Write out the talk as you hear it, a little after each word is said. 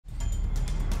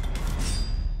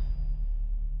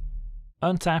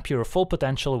Untap your full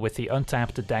potential with the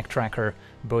Untapped Deck Tracker.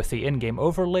 Both the in-game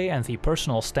overlay and the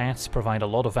personal stats provide a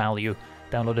lot of value.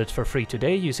 Download it for free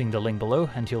today using the link below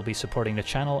and you'll be supporting the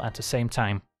channel at the same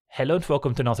time. Hello and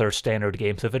welcome to another Standard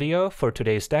Games video. For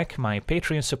today's deck, my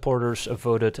Patreon supporters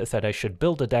voted that I should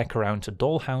build a deck around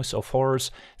Dollhouse of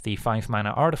Horrors. The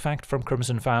 5-mana artifact from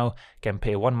Crimson Vow can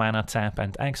pay 1 mana, tap,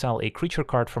 and exile a creature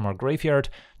card from our graveyard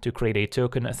to create a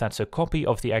token that's a copy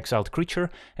of the exiled creature,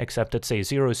 except it's a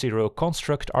 0/0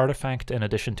 construct artifact in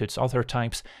addition to its other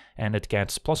types, and it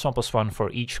gets +1/+1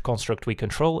 for each construct we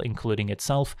control, including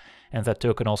itself, and that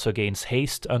token also gains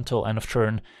haste until end of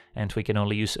turn, and we can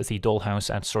only use the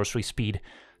Dollhouse at sorcery speed.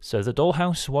 So the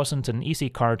Dollhouse wasn't an easy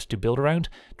card to build around,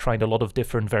 tried a lot of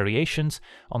different variations.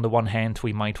 On the one hand,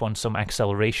 we might want some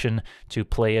acceleration to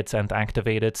play it and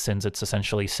activate it, since it's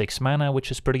essentially 6 mana, which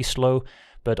is pretty slow.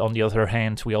 But on the other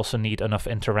hand, we also need enough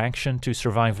interaction to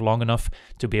survive long enough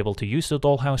to be able to use the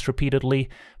Dollhouse repeatedly,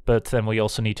 but then we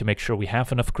also need to make sure we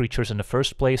have enough creatures in the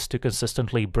first place to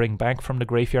consistently bring back from the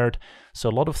graveyard. So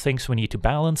a lot of things we need to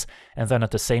balance, and then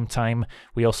at the same time,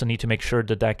 we also need to make sure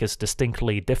the deck is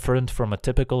distinctly different from a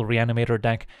typical reanimator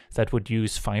deck that would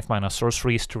use 5-mana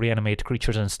sorceries to reanimate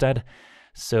creatures instead.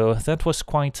 So that was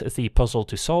quite the puzzle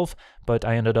to solve, but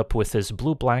I ended up with this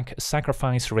blue-black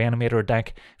sacrifice reanimator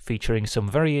deck featuring some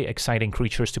very exciting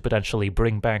creatures to potentially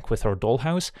bring back with our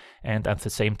Dollhouse, and at the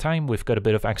same time we've got a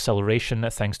bit of acceleration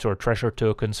thanks to our treasure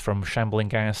tokens from Shambling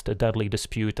Ghast, Deadly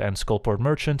Dispute, and Skullport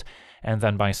Merchant, and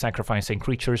then by sacrificing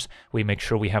creatures we make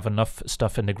sure we have enough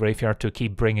stuff in the graveyard to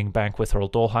keep bringing back with our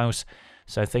Dollhouse.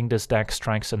 So I think this deck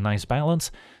strikes a nice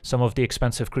balance. Some of the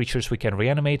expensive creatures we can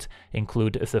reanimate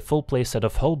include the full playset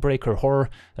of Hullbreaker Horror,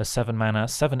 a 7-mana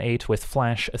 7/8 with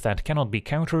flash that cannot be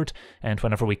countered, and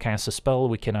whenever we cast a spell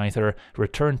we can either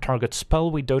return target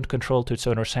spell we don't control to its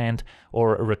owner's hand,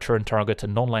 or return target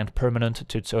non-land permanent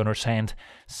to its owner's hand.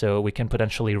 So we can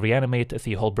potentially reanimate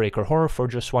the Hullbreaker Horror for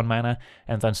just 1 mana,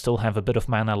 and then still have a bit of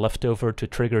mana left over to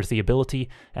trigger the ability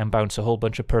and bounce a whole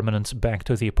bunch of permanents back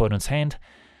to the opponent's hand.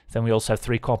 Then we also have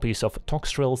 3 copies of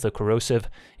Toxrill the Corrosive,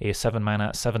 a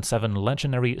 7-mana 7/7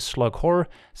 legendary slug horror,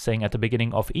 saying at the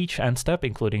beginning of each end step,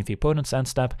 including the opponent's end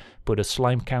step, put a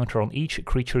slime counter on each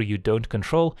creature you don't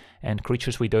control, and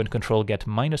creatures we don't control get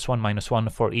 -1/-1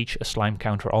 for each slime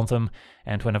counter on them,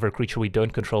 and whenever a creature we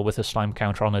don't control with a slime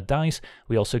counter on it dies,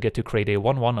 we also get to create a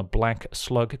 1/1 black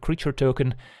slug creature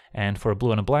token, and for a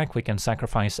blue and a black we can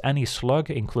sacrifice any slug,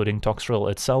 including Toxrill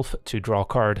itself, to draw a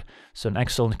card. So an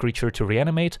excellent creature to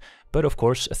reanimate, but of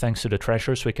course, thanks to the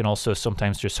treasures, we can also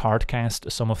sometimes just hardcast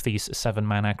some of these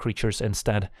 7-mana creatures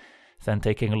instead. Then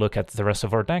taking a look at the rest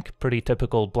of our deck, pretty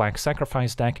typical black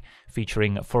sacrifice deck,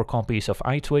 featuring 4 copies of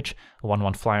Eye Twitch, a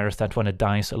 1/1 flyer that when it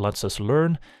dies lets us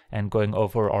learn, and going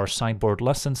over our sideboard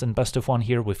lessons in Best of 1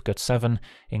 here, we've got 7,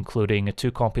 including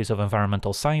 2 copies of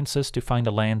Environmental Sciences to find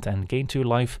a land and gain 2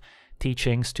 life,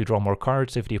 Teachings to draw more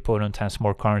cards if the opponent has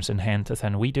more cards in hand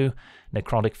than we do,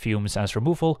 Necrotic Fumes as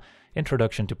removal,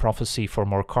 Introduction to Prophecy for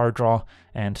more card draw,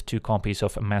 and 2 copies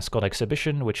of Mascot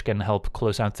Exhibition, which can help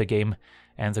close out the game.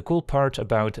 And the cool part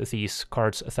about these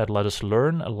cards that let us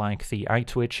learn, like the Eye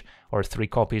Twitch, or 3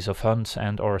 copies of Hunt,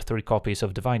 and or 3 copies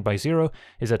of Divide by Zero,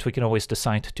 is that we can always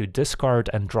decide to discard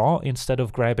and draw instead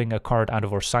of grabbing a card out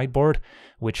of our sideboard,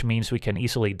 which means we can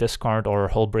easily discard our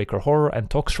Hullbreaker Horror and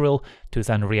Toxrill to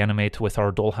then reanimate with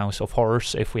our Dollhouse of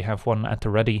Horrors if we have one at the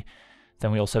ready.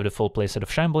 Then we also have the full playset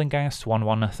of Shambling Ghast,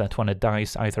 1/1 that when it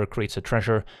dies either creates a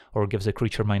treasure or gives a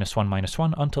creature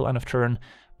 -1/-1 until end of turn.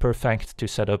 Perfect to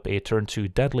set up a turn 2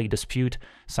 Deadly Dispute,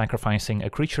 sacrificing a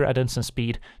creature at instant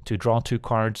speed to draw 2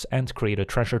 cards and create a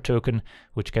treasure token,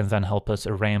 which can then help us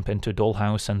ramp into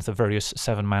Dollhouse and the various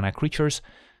 7-mana creatures.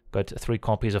 Got 3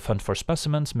 copies of Hunt for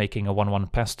Specimens, making a 1/1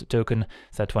 pest token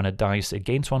that when it dies it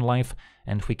gains 1 life,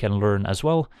 and we can learn as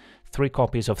well. 3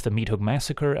 copies of the Meathook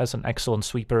Massacre as an excellent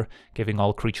sweeper, giving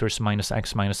all creatures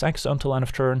 -X/-X until end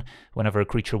of turn. Whenever a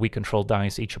creature we control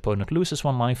dies, each opponent loses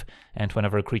 1 life, and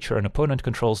whenever a creature an opponent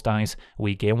controls dies,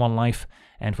 we gain 1 life.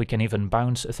 And we can even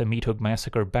bounce the Meathook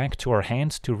Massacre back to our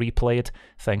hand to replay it,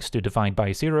 thanks to Divide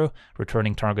by Zero,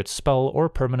 returning target spell or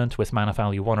permanent with mana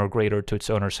value 1 or greater to its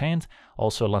owner's hand,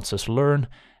 also lets us learn.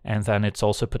 And then it's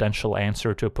also a potential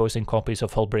answer to opposing copies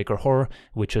of Hullbreaker Horror,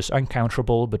 which is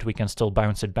uncounterable, but we can still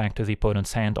bounce it back to the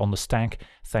opponent's hand on the stack,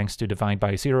 thanks to Divide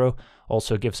by Zero.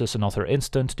 Also gives us another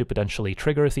instant to potentially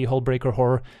trigger the Hullbreaker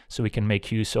Horror, so we can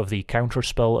make use of the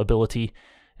counterspell ability.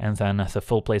 And then the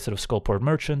full playset of Skullport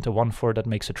Merchant, a 1/4 that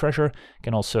makes a treasure,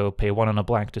 can also pay 1 and a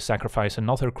black to sacrifice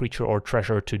another creature or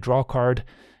treasure to draw a card.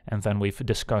 And then we've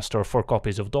discussed our 4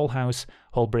 copies of Dollhouse,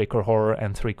 Hullbreaker Horror,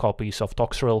 and 3 copies of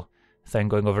Toxrill. Then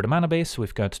going over the mana base,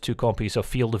 we've got 2 copies of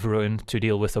Field of Ruin to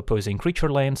deal with opposing creature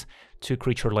lands, 2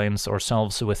 creature lands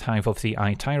ourselves with Hive of the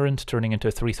Eye Tyrant, turning into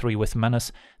a 3/3 with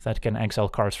Menace that can exile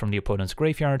cards from the opponent's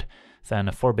graveyard, then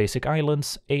 4 basic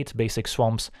islands, 8 basic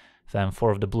swamps, then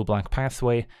 4 of the blue-black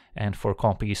pathway, and 4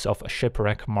 copies of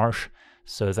Shipwreck Marsh.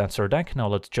 So that's our deck. Now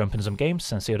let's jump in some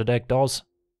games and see how the deck does.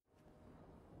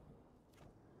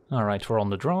 Alright, we're on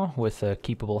the draw with a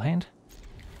keepable hand.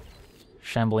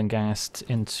 Shambling Ghast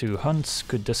into Hunt,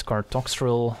 could discard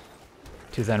Toxrill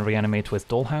to then reanimate with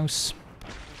Dollhouse.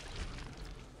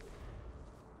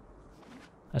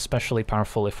 Especially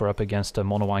powerful if we're up against a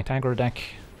mono-white aggro deck.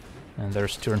 And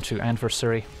there's turn 2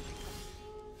 Adversary.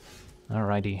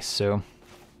 Alrighty, so...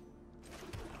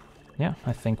 yeah,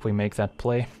 I think we make that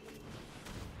play.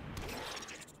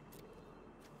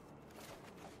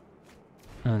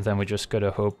 And then we just gotta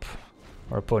hope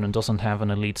our opponent doesn't have an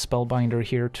elite Spellbinder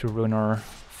here to ruin our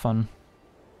fun.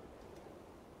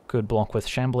 Could block with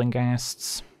Shambling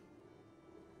Ghasts.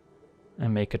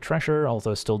 And make a treasure,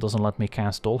 although still doesn't let me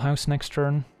cast Dollhouse next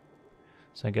turn.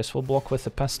 So I guess we'll block with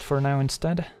the Pest for now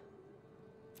instead.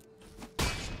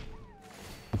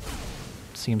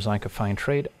 Seems like a fine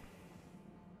trade.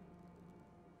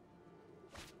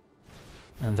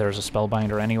 And there's a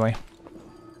Spellbinder anyway.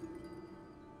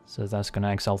 So that's gonna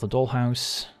exile the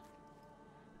Dollhouse.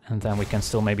 And then we can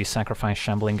still maybe sacrifice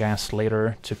Shambling Ghast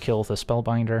later to kill the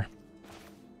Spellbinder.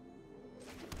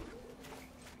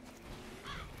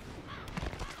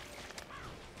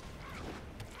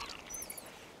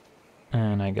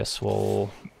 And I guess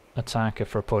we'll attack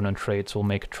if our opponent trades, we'll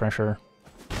make a treasure.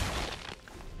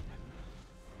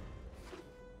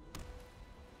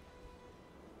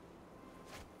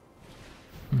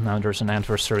 Now there's an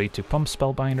Adversary to pump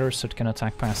Spellbinder, so it can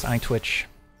attack past Eye Twitch.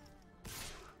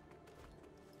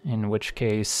 In which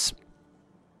case,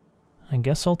 I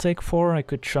guess I'll take 4. I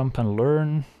could jump and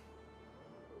learn.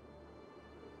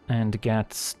 And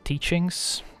get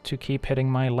Teachings to keep hitting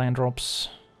my land drops.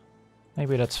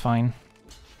 Maybe that's fine.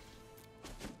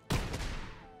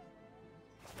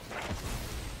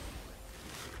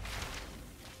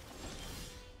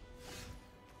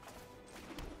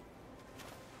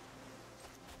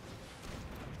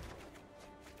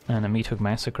 And a Meathook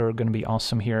Massacre are gonna be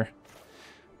awesome here.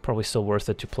 Probably still worth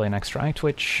it to play an extra Eye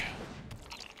Twitch.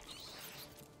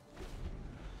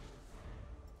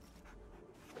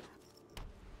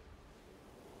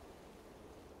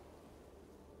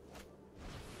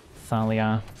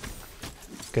 Thalia.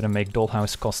 Gonna make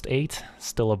Dollhouse cost 8.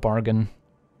 Still a bargain.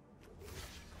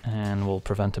 And we'll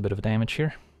prevent a bit of damage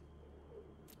here.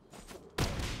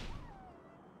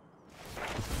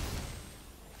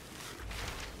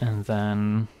 And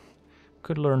then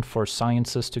could learn for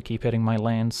Sciences to keep hitting my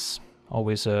lands.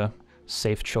 Always a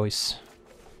safe choice.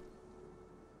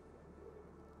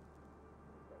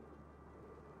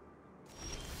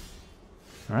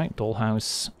 Alright,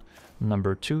 Dollhouse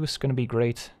number 2 is gonna be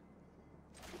great.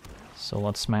 So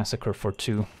let's Massacre for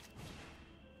 2.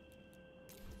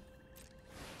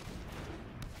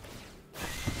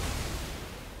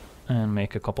 And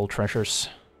make a couple treasures.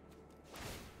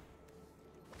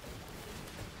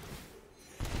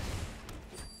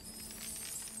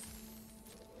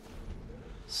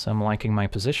 So I'm liking my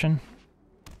position.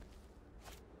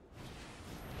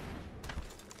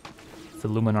 The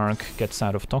Luminarch gets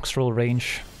out of Toxrill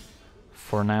range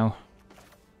for now.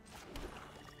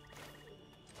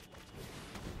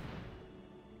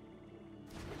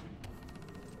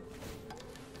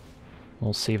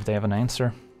 We'll see if they have an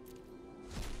answer.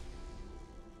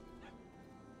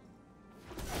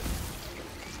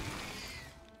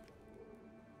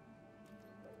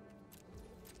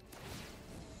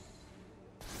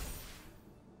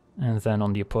 And then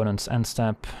on the opponent's end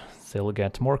step, they'll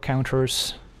get more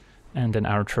counters, and in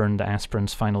our turn the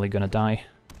Aspirant's finally gonna die.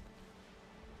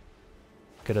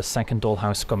 Get a second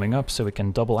Dollhouse coming up so we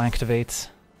can double activate.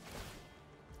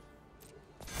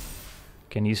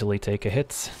 Can easily take a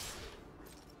hit.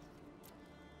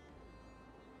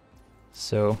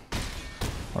 So,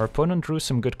 our opponent drew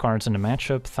some good cards in the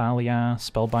matchup. Thalia,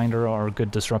 Spellbinder are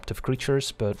good disruptive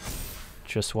creatures, but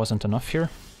just wasn't enough here.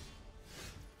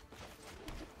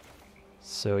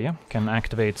 So yeah, can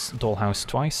activate Dollhouse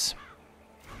twice.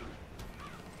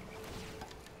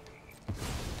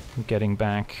 Getting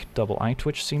back double Eye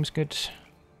Twitch seems good.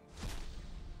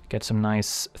 Get some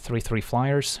nice 3/3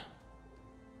 flyers.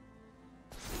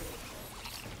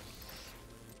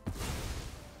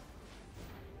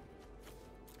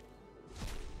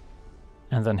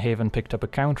 And then Haven picked up a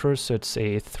counter, so it's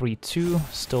a 3/2.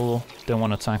 Still don't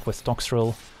want to attack with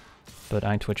Toxrill, but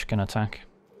Eye Twitch can attack.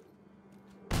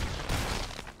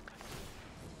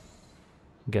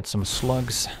 get some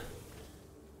slugs.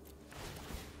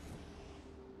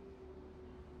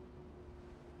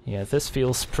 Yeah, this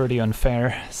feels pretty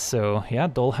unfair. So yeah,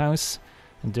 Dollhouse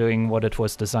doing what it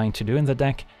was designed to do in the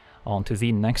deck. On to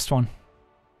the next one.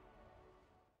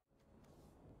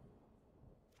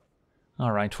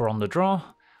 Alright, we're on the draw.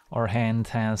 Our hand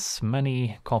has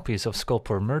many copies of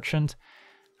Sculptor Merchant.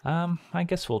 I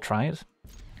guess we'll try it.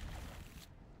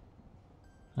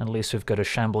 At least we've got a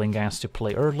Shambling Gas to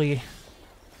play early.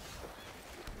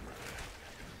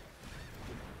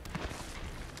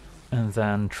 And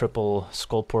then triple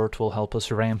Skullport will help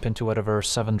us ramp into whatever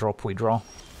 7-drop we draw.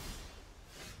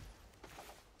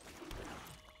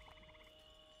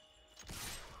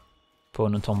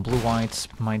 Opponent on blue-white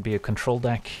might be a control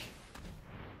deck.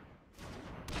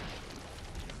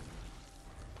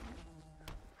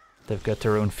 They've got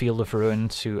their own Field of Ruin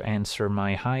to answer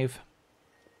my Hive.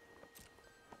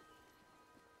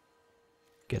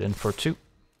 Get in for 2.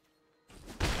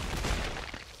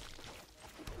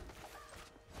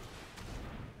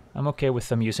 I'm okay with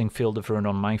them using Field of Ruin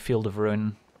on my Field of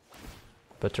Ruin,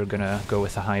 but they're gonna go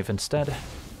with a Hive instead.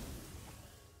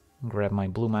 Grab my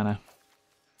blue mana.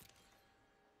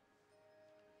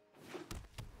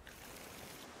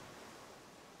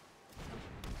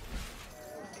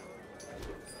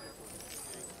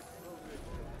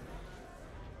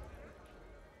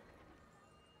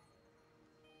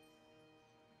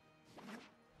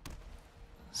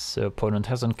 So opponent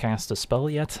hasn't cast a spell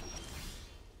yet.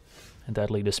 A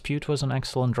Deadly Dispute was an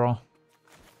excellent draw.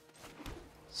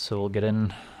 So we'll get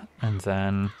in and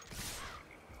then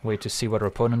wait to see what our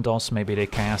opponent does. Maybe they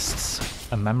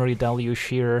cast a Memory Deluge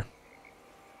here.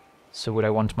 So would I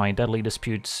want my Deadly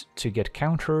Dispute to get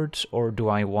countered, or do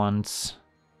I want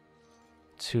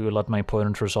to let my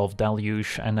opponent resolve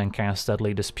Deluge and then cast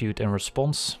Deadly Dispute in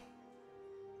response?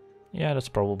 Yeah, that's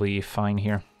probably fine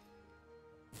here.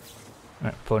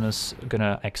 Right, opponent's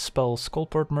gonna expel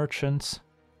Skullport Merchant.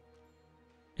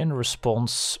 In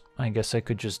response, I guess I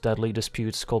could just Deadly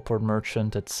Dispute Skullport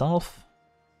Merchant itself.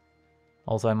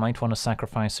 Although I might want to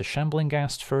sacrifice a Shambling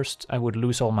Ghast first. I would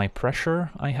lose all my pressure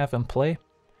I have in play,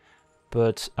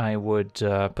 but I would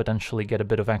potentially get a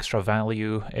bit of extra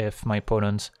value if my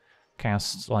opponent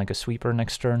casts like a sweeper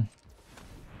next turn.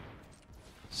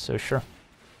 So sure.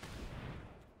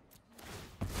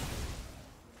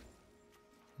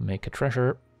 Make a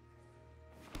treasure.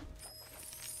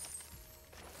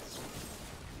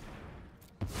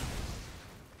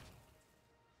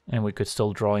 And we could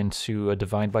still draw into a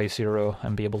Divide by 0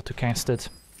 and be able to cast it.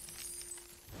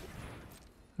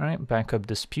 Alright, backup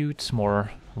Dispute, more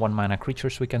 1-mana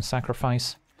creatures we can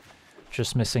sacrifice.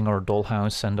 Just missing our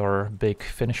Dollhouse and our big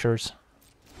finishers.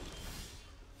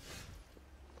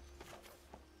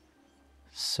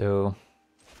 So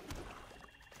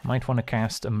might want to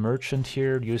cast a Merchant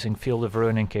here, using Field of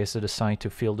Ruin in case I decide to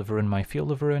Field of Ruin my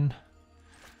Field of Ruin.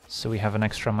 So we have an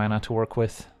extra mana to work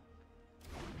with.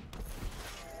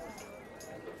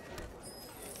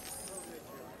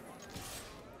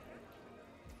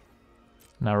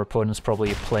 Now our opponent's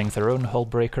probably playing their own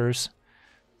Hullbreakers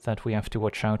that we have to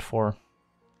watch out for.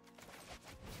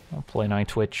 I'll play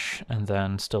Night Witch and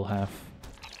then still have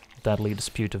Deadly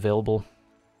Dispute available.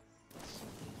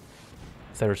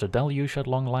 There's a Deluge at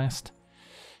long last.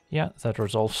 Yeah, that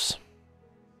resolves.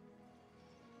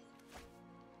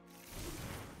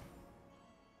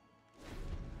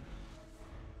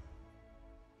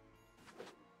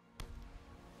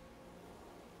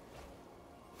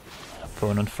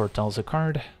 Opponent foretells a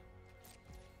card.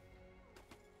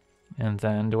 And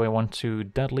then do I want to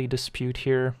Deadly Dispute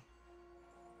here?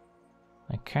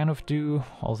 I kind of do,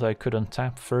 although I could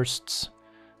untap first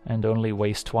and only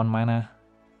waste 1 mana.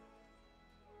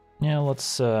 Yeah,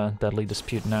 let's Deadly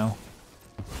Dispute now.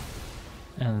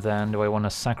 And then do I want to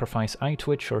sacrifice Eye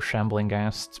Twitch or Shambling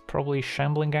Ghast? Probably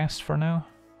Shambling Ghast for now.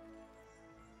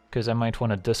 Because I might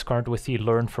want to discard with the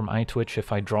Learn from Eye Twitch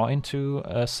if I draw into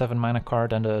a 7 mana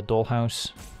card and a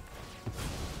Dollhouse.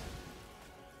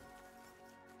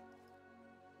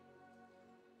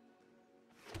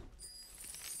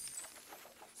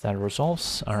 That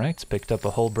resolves. Alright, picked up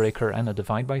a Hullbreaker and a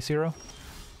Divide by 0.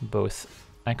 Both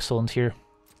excellent here.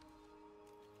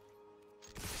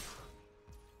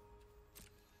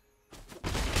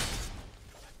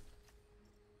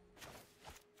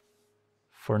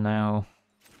 For now,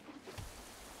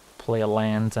 play a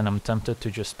land and I'm tempted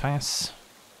to just pass.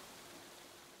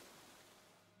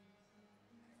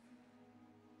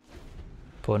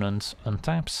 Opponent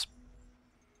untaps.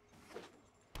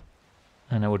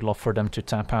 And I would love for them to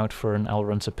tap out for an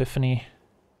Elrond's Epiphany.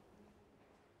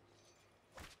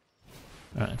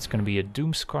 It's going to be a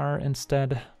Doomscar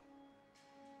instead.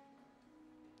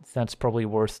 That's probably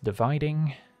worth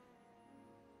dividing.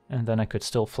 And then I could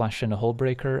still flash in a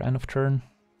Hullbreaker end of turn.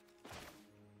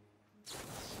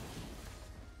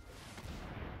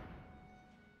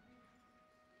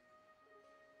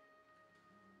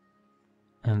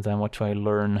 And then what do I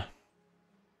learn?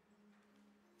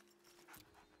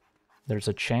 There's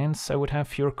a chance I would have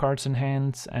fewer cards in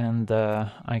hand, and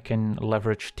I can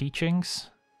leverage teachings.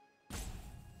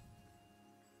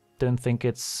 Don't think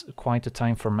it's quite the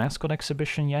time for mascot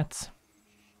exhibition yet.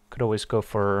 Could always go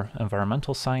for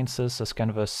environmental sciences as kind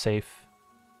of a safe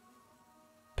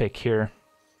pick here.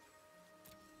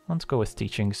 Let's go with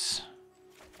teachings,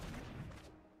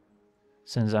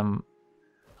 since I'm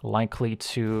likely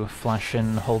to flash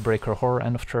in Hullbreaker Horror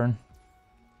end of turn,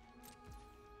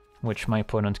 which my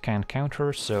opponent can't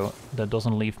counter, so that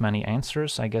doesn't leave many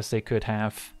answers. I guess they could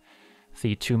have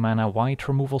the 2-mana white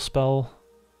removal spell,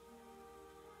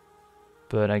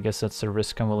 but I guess that's a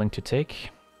risk I'm willing to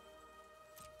take.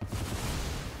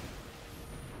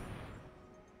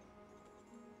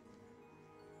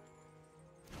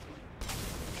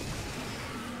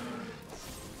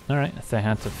 Alright, they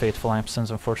had the Fateful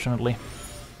Absence, unfortunately.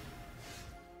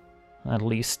 At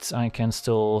least I can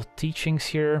still teachings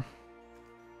here.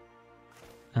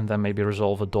 And then maybe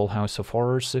resolve a Dollhouse of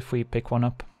Horrors if we pick one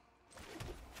up.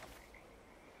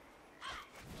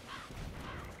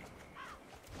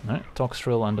 Alright,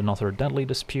 Toxrill and another Deadly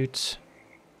Dispute.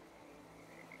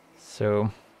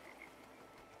 So,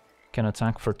 can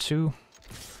attack for 2.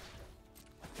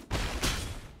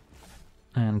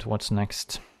 And what's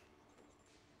next?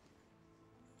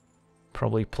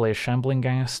 Probably play Shambling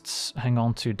Ghasts, hang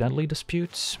on to Deadly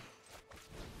Disputes.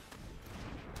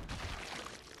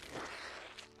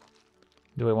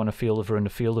 Do I want to Field of Ruin the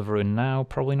Field of Ruin now?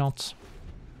 Probably not.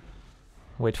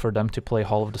 Wait for them to play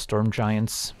Hall of the Storm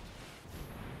Giants.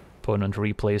 Opponent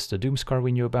replays the Doomscar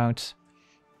we knew about.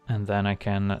 And then I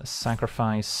can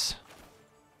sacrifice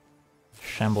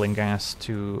Shambling Ghast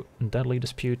to Deadly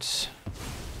Disputes,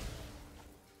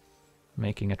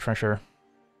 making a treasure.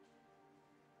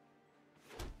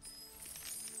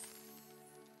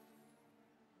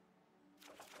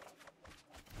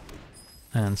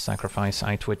 And sacrifice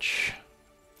Eye Twitch.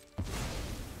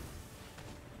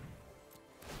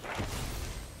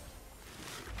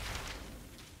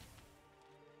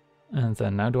 And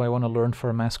then now do I want to learn for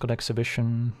a mascot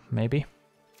exhibition? Maybe.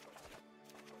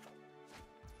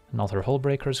 Another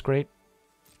Hullbreaker is great.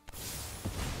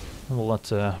 We'll let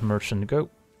the merchant go.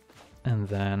 And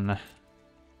then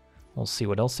we'll see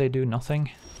what else they do.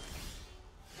 Nothing.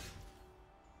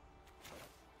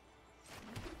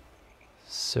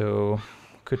 So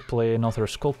could play another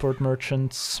Skullport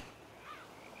Merchants.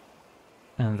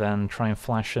 And then try and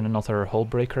flash in another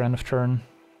Hullbreaker end of turn.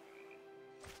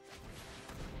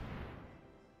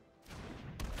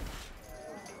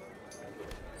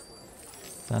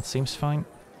 That seems fine.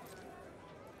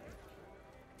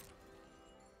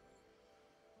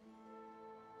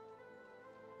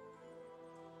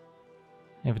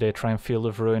 If they try and Field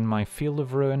of Ruin my Field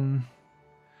of Ruin,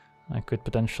 I could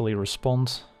potentially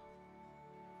respond.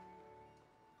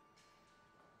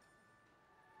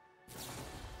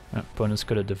 Opponent's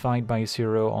got a Divide by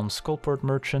 0 on Skullport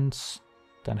Merchants.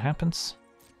 That happens.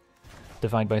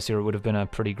 Divide by 0 would have been a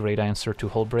pretty great answer to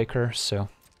Hullbreaker, so...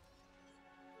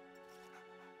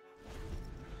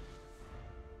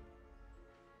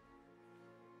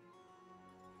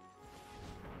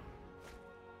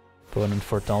 Opponent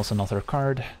foretells another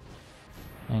card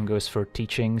and goes for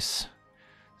teachings.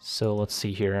 So let's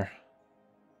see here.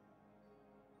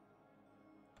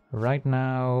 Right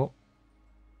now,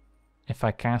 if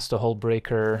I cast a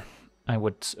Hullbreaker, I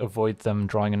would avoid them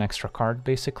drawing an extra card,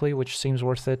 basically, which seems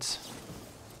worth it.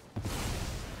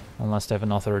 Unless they have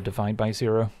another Divide by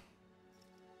 0.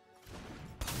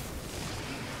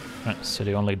 Right, so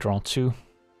they only draw 2.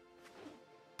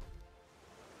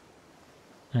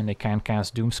 And they can't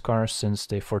cast Doomscar since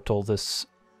they foretold this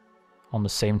on the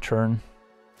same turn.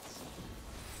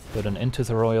 But an Into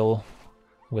the Royal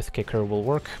with Kicker will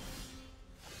work.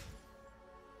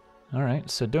 Alright,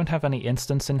 so don't have any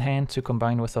instants in hand to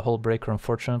combine with the Hullbreaker,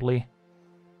 unfortunately.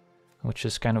 Which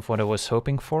is kind of what I was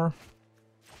hoping for.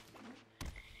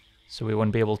 So we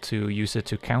won't be able to use it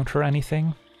to counter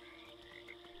anything.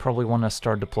 Probably want to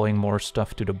start deploying more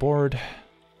stuff to the board.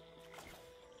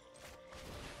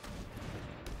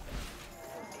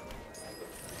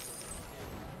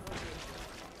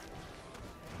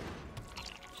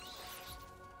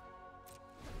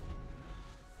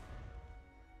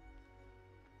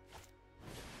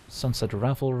 Sunset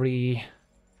Revelry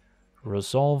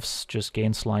resolves, just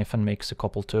gains life and makes a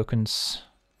couple tokens.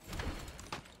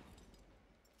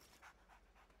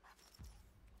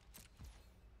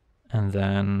 And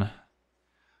then,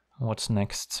 what's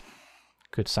next?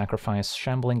 Could sacrifice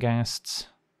Shambling Ghasts.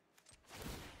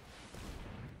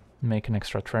 Make an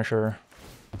extra treasure.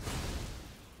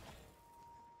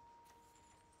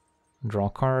 Draw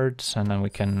cards, and then we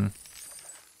can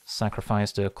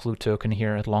sacrifice the clue token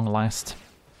here at long last.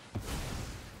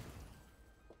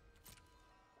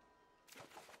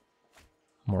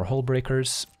 More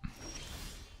Hullbreakers.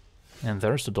 And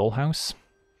there's the Dollhouse.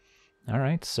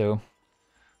 Alright, so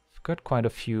we've got quite a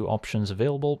few options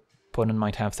available. Opponent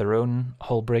might have their own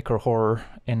Hullbreaker Horror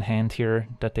in hand here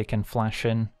that they can flash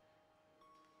in.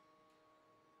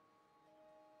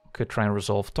 Could try and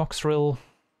resolve Toxrill.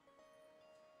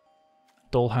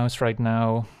 Dollhouse right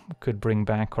now could bring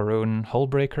back our own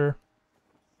Hullbreaker.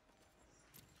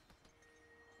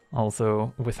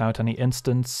 Although without any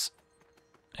instants,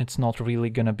 it's not really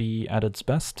gonna be at its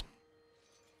best.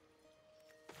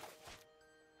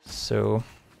 So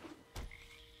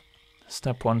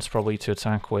step one's probably to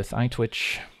attack with Eye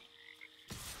Twitch.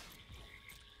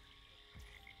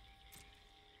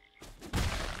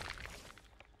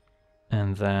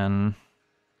 And then,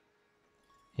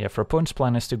 yeah, for opponent's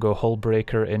plan is to go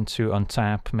Hullbreaker into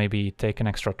untap, maybe take an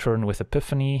extra turn with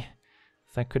Epiphany.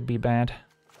 That could be bad.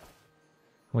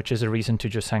 Which is a reason to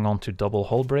just hang on to double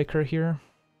Hullbreaker here.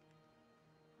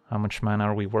 How much mana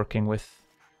are we working with?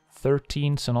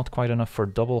 13, so not quite enough for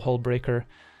double Hullbreaker.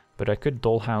 But I could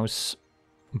Dollhouse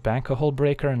back a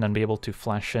Hullbreaker and then be able to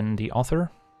flash in the other.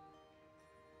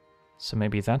 So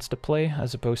maybe that's the play,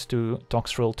 as opposed to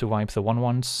Toxrill to wipe the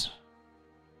 1/1s.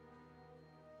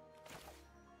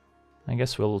 I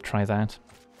guess we'll try that.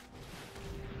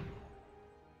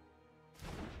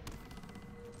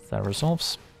 That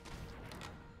resolves.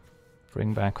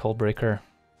 Bring back Hullbreaker.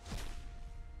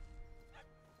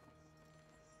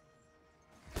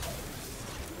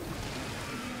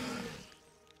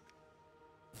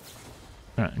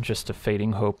 Just a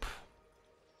Fading Hope.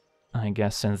 I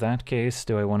guess in that case,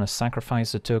 do I want to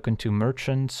sacrifice the token to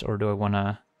Merchant, or do I want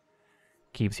to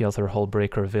keep the other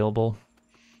Hullbreaker available?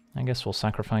 I guess we'll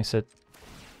sacrifice it.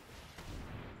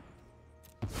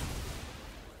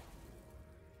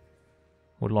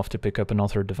 Would love to pick up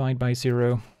another Divide by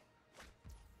Zero.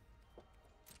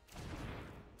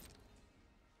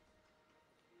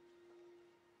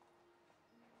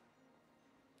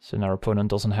 So now our opponent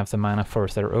doesn't have the mana for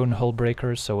their own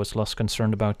Hullbreakers, so is less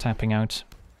concerned about tapping out.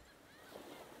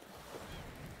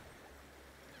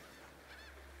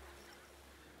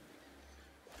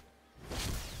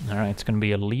 Alright, it's gonna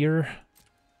be a Leer.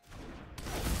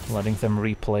 Letting them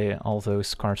replay all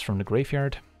those cards from the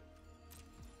graveyard.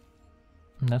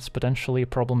 And that's potentially a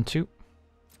problem too.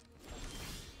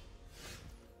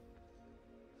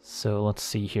 So let's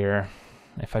see here.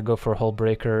 If I go for a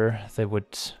Hullbreaker, they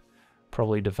would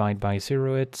probably Divide by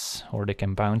Zero it, or they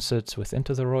can bounce it with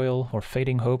Into the Royal or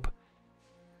Fading Hope.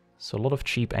 So a lot of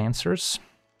cheap answers.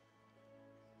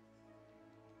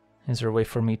 Is there a way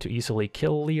for me to easily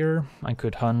kill Leer? I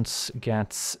could hunt,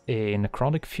 get a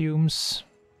Necrotic Fumes.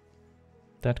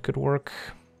 That could work.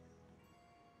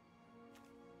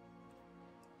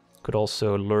 Could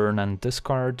also learn and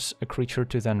discard a creature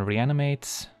to then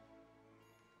reanimate.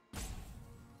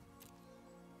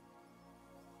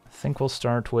 I think we'll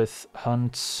start with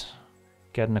hunt,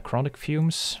 get Necrotic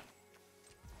Fumes.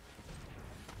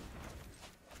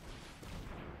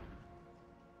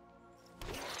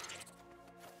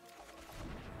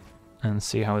 And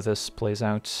see how this plays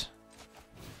out.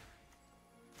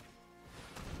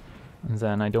 And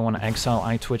then I don't want to exile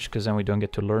Eye Twitch because then we don't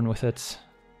get to learn with it.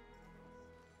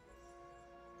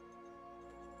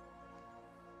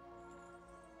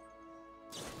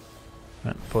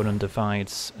 Opponent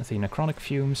divides the Necrotic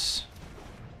Fumes,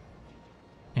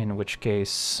 in which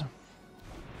case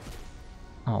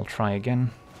I'll try again.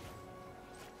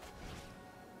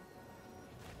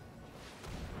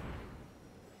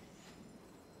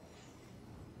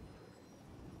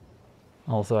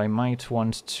 Although I might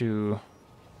want to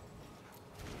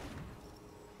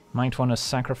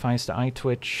sacrifice the Eye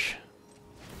Twitch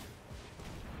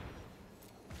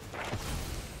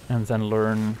and then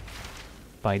learn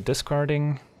by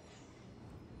discarding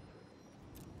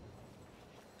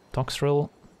Toxrill.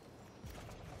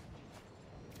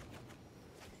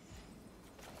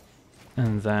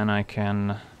 And then I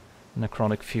can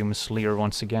Necrotic Fumes Leer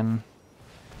once again,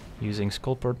 using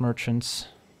Skullport Merchants.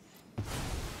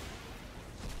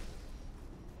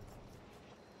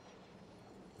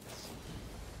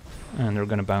 And they're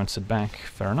gonna bounce it back,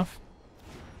 fair enough.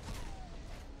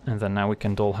 And then now we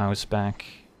can Dollhouse back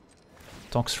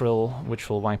Toxrill, which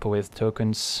will wipe away the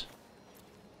tokens.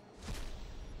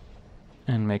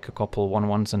 And make a couple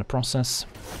 1/1s in the process.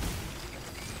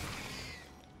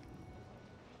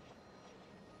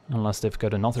 Unless they've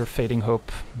got another Fading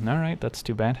Hope. Alright, that's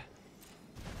too bad.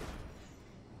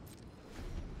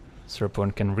 So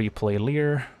opponent can replay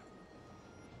Leer.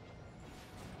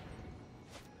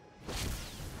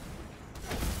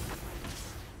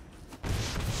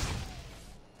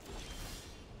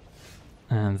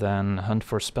 And then Hunt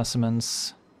for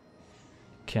Specimens.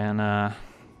 Can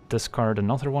discard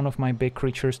another one of my big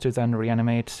creatures to then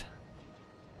reanimate.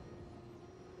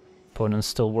 Opponent's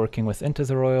still working with Into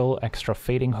the Royal, extra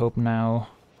Fading Hope now.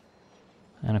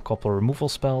 And a couple removal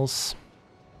spells.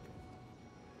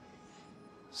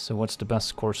 So what's the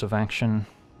best course of action?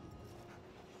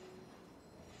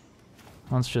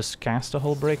 Let's just cast a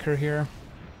Hullbreaker here.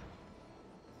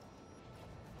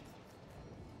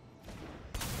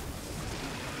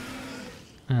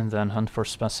 And then Hunt for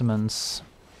Specimens.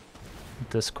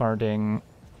 Discarding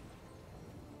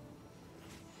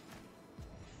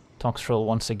Toxrill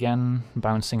once again,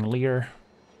 bouncing Leer.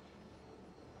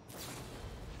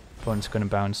 Opponent's gonna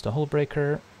bounce the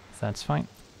Hullbreaker, that's fine.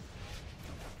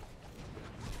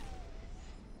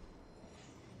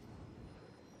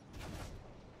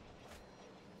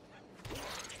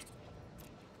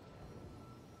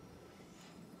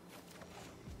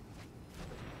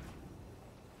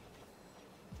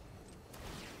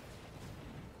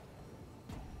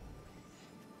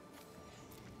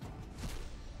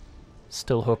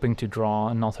 Still hoping to draw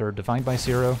another Divide by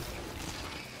Zero.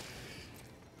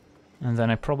 And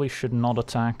then I probably should not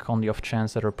attack on the off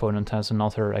chance that our opponent has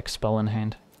another Expel in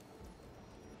hand.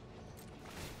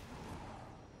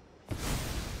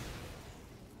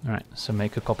 Alright, so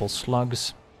make a couple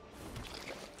slugs.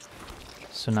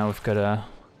 So now we've got a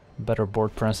better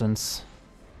board presence.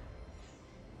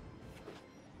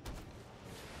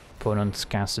 Opponent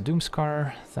casts a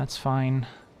Doomscar, that's fine.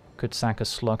 Could sack a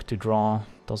slug to draw,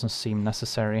 doesn't seem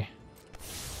necessary.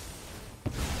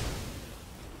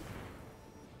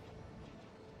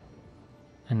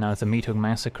 And now the Mythic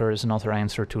Massacre is another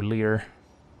answer to Leer.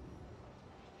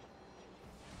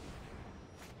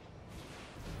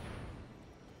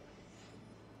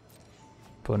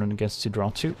 Opponent gets to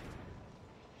draw 2.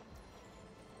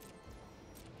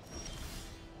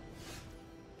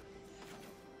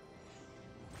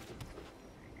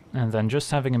 And then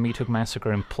just having a Mythic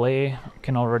Massacre in play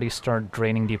can already start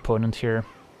draining the opponent here.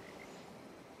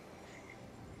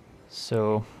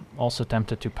 So, also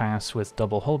tempted to pass with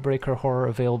double Hullbreaker Horror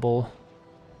available.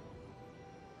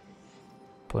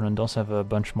 Opponent does have a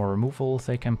bunch more removal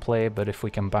they can play, but if we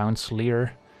can bounce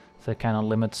Leer, that kind of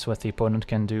limits what the opponent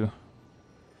can do.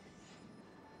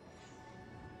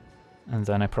 And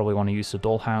then I probably want to use the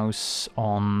Dollhouse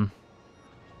on,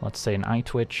 let's say, an Eye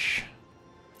Twitch.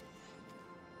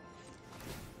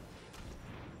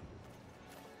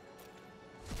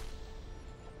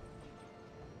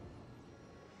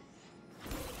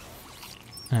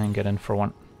 And get in for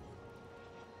 1.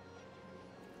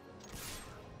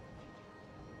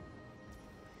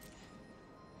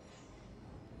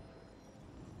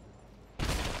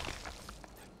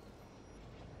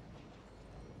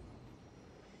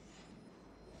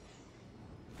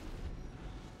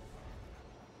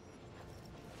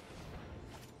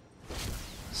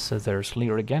 So there's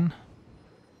Leer again,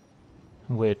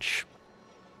 which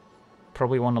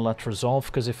probably want to let resolve,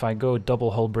 because if I go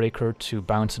double Hullbreaker to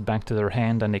bounce it back to their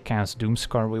hand and they cast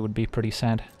Doomscar, we would be pretty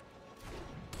sad.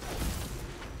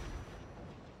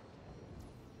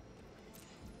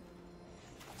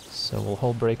 So we'll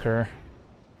Hullbreaker.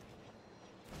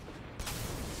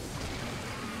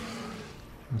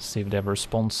 Let's see if they have a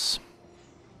response.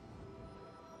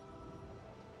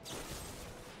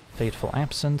 Fateful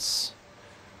Absence.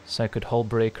 So I could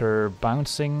Hullbreaker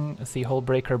bouncing the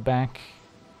Hullbreaker back.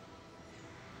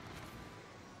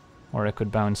 Or I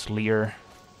could bounce Leer.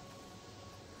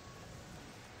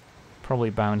 Probably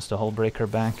bounce the Hullbreaker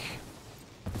back.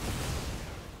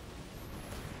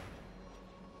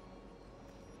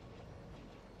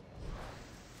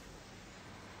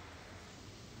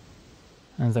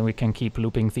 And then we can keep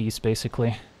looping these,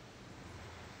 basically.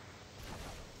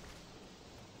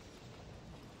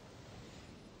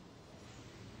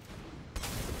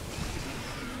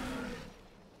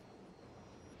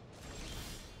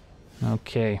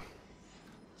 Okay.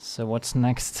 So what's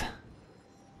next?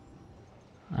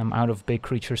 I'm out of big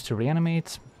creatures to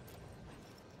reanimate.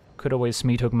 Could always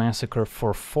Mythic Massacre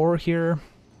for 4 here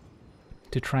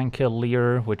to try and kill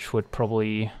Leer, which would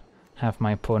probably have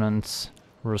my opponents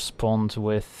respond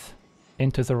with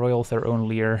Into the Royal their own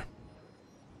Leer.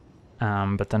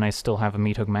 But then I still have a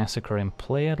Mythic Massacre in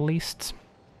play at least,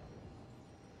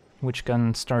 which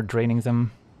can start draining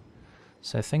them.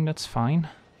 So I think that's fine.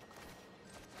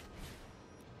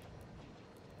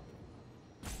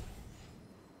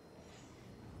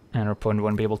 And our opponent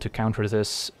won't be able to counter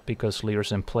this because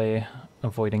Lear's in play,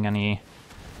 avoiding any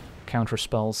counter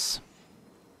spells.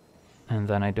 And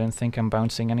then I don't think I'm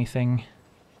bouncing anything.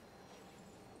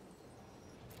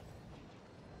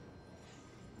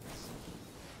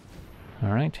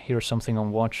 Alright, here's something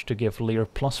on watch to give Lear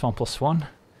 +1/+1.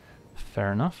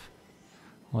 Fair enough.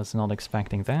 Was not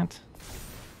expecting that.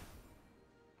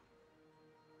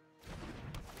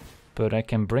 But I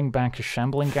can bring back a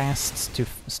Shambling Ghast to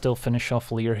still finish off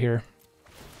Lear here.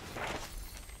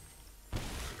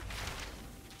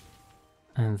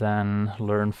 And then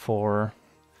learn for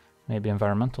maybe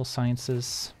Environmental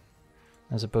Sciences,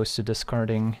 as opposed to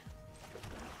discarding.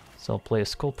 So I'll play a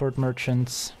Skullport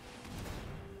Merchant.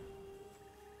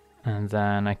 And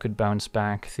then I could bounce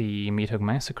back the Mythic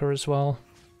Massacre as well.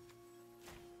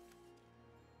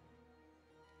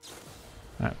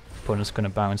 Opponent's gonna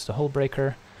bounce the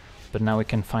Hullbreaker. But now we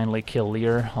can finally kill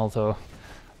Lear, although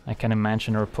I can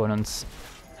imagine our opponent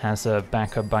has a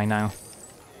backup by now.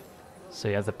 So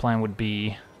yeah, the plan would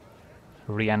be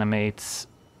reanimate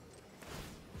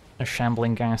a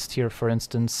Shambling Ghast here, for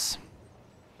instance.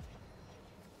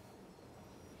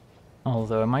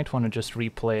 Although I might want to just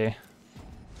replay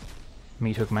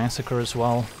Mythic Massacre as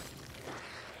well,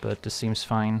 but this seems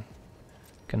fine.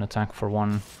 Can attack for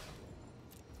 1.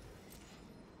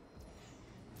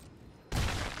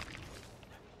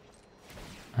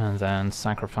 And then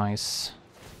sacrifice,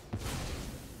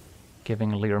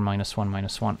 giving Lear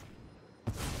 -1/-1.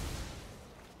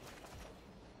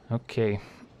 Okay,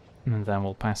 and then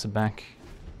we'll pass it back.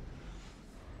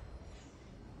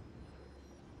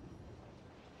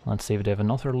 Let's see if they have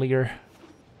another Lear.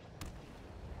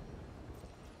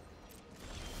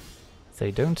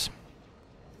 They don't.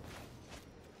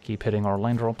 Keep hitting our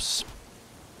land drops.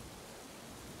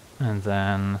 And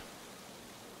then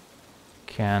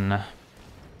can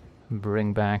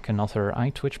bring back another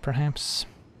Eye Twitch, perhaps.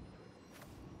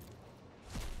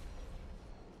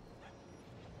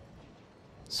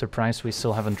 Surprised we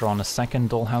still haven't drawn a second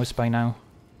Dollhouse by now.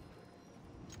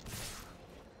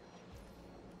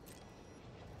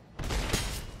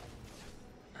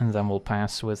 And then we'll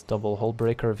pass with double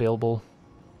Hullbreaker available.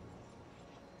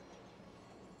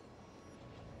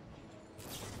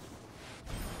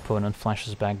 Opponent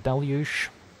flashes back Deluge.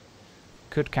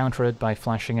 Could counter it by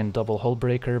flashing in double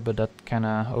Hullbreaker, but that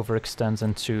kinda overextends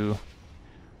into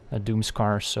a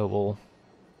Doomscar, so we'll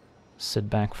sit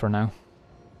back for now.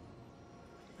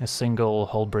 A single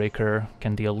Hullbreaker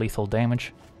can deal lethal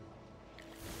damage,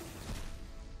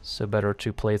 so better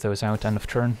to play those out end of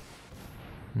turn.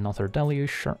 Another Deluge,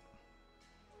 sure.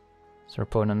 So our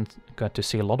opponent got to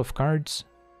see a lot of cards.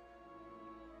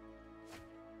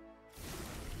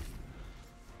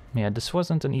 Yeah, this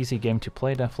wasn't an easy game to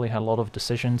play, definitely had a lot of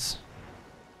decisions.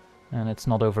 And it's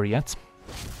not over yet,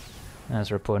 as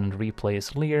our opponent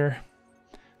replays Lear,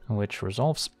 which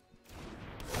resolves.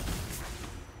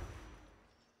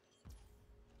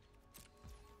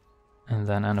 And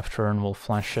then end of turn we'll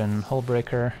flash in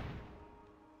Hullbreaker.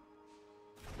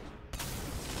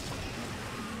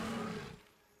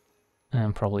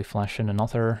 And probably flash in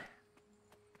another.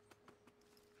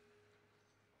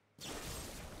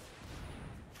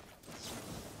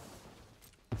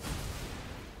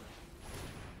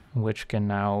 Which can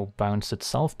now bounce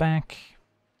itself back.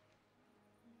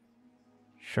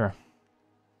 Sure.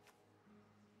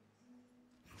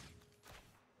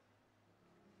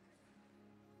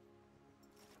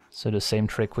 So the same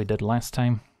trick we did last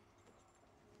time.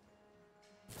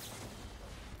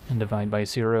 And divide by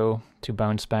 0 to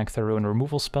bounce back their own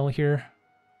removal spell here.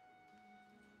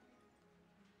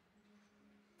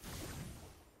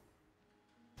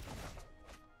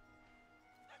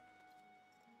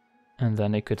 And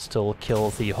then they could still kill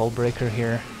the Hullbreaker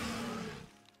here.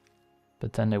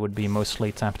 But then they would be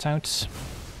mostly tapped out.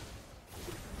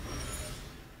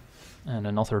 And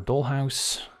another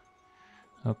Dollhouse.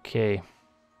 Okay.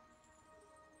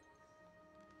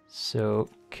 So,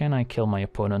 can I kill my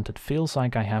opponent? It feels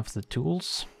like I have the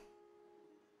tools.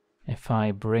 If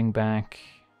I bring back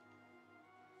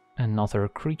another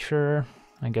creature,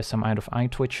 I guess I'm out of Eye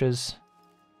Twitches.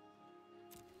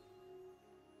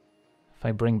 If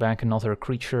I bring back another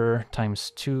creature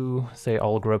times 2, they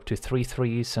all grow up to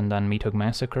 3/3s, and then Mythic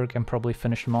Massacre can probably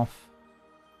finish them off.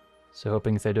 So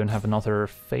hoping they don't have another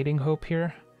Fading Hope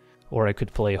here. Or I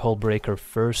could play Hullbreaker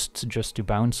first just to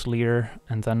bounce Lear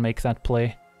and then make that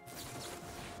play.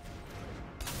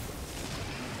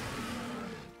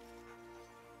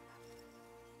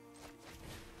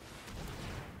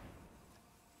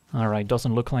 Alright,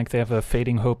 doesn't look like they have a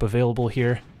Fading Hope available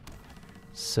here.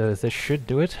 So this should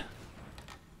do it.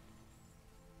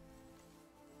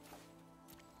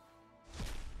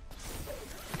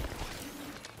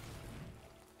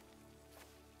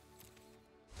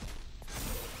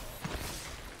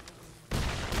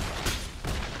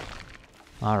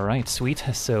 Alright, sweet.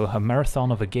 So a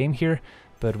marathon of a game here,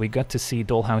 but we got to see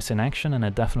Dollhouse in action and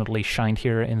it definitely shined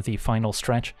here in the final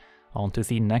stretch. On to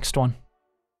the next one.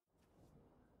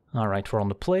 Alright, we're on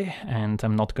the play, and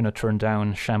I'm not gonna turn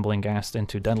down Shambling Ghast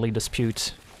into Deadly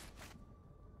Dispute.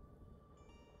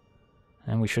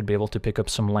 And we should be able to pick up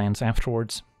some lands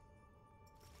afterwards.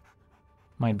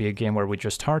 Might be a game where we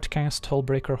just hardcast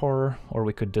Hullbreaker Horror, or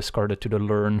we could discard it to the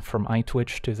Learn from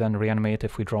Eyetwitch to then reanimate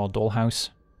if we draw a Dollhouse.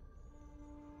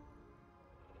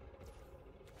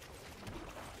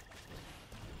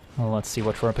 Well, let's see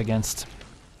what we're up against.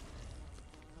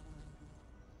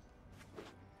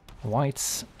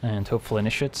 Whites, and hopeful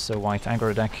initiates, so white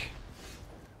aggro deck.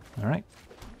 Alright.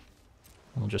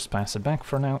 We'll just pass it back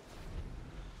for now.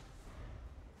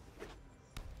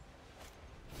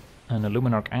 An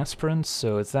Illuminarch Aspirant,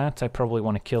 so that I probably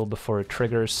want to kill before it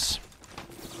triggers.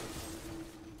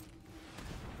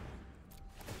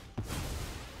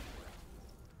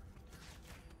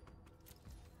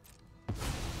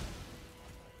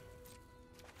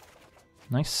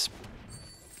 Nice.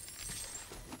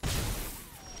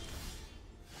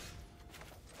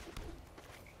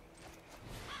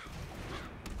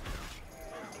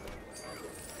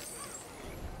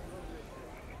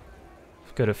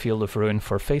 Got a Field of Ruin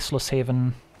for Faceless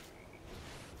Haven.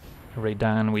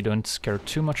 Raidan we don't care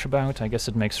too much about. I guess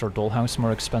it makes our Dollhouse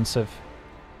more expensive.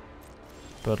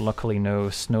 But luckily no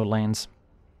snow lands.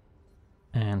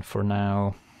 And for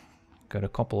now, got a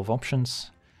couple of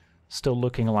options. Still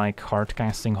looking like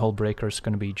hardcasting Hullbreaker is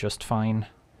going to be just fine.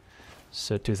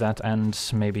 So to that end,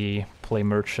 maybe play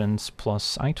Merchants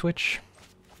plus Eyetwitch.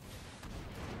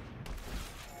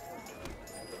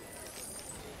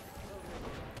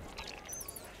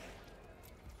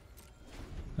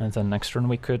 And then next turn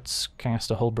we could cast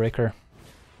a Hullbreaker.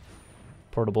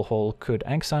 Portable Hull could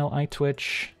exile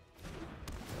Eyetwitch.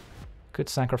 Could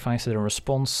sacrifice it in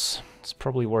response. It's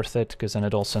probably worth it, because then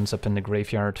it also ends up in the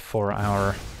graveyard for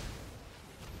our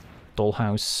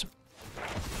Dollhouse.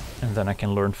 And then I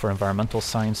can learn for Environmental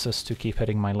Sciences to keep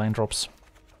hitting my land drops.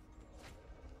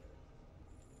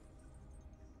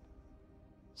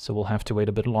 So we'll have to wait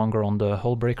a bit longer on the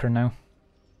Hullbreaker now.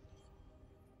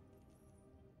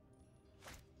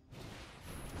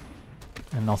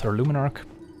 Another Luminarch,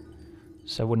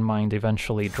 so I wouldn't mind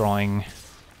eventually drawing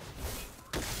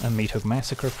a Mythic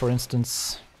Massacre, for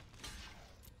instance.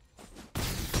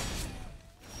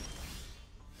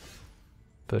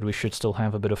 But we should still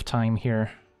have a bit of time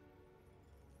here.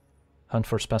 Hunt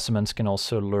for Specimens can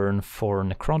also learn for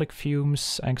Necrotic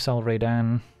Fumes, exile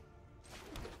Raidan.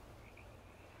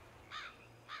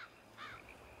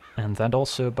 And that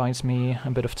also buys me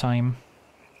a bit of time.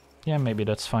 Yeah, maybe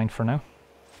that's fine for now.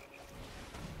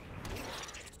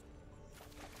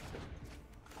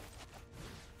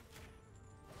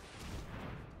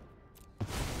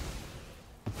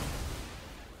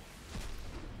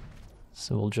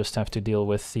 So we'll just have to deal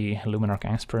with the Luminarch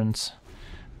Aspirants,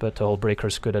 but the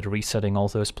Hullbreaker's good at resetting all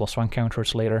those +1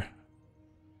 counters later.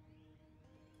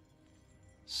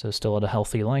 So still at a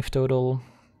healthy life total,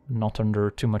 not under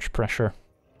too much pressure.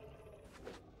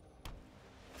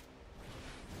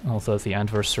 Although the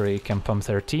adversary can pump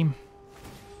their team.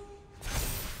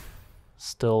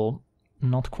 Still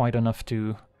not quite enough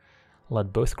to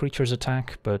let both creatures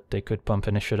attack, but they could pump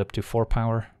initiative up to 4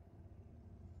 power.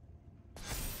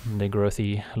 They grow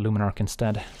the Luminarch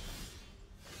instead.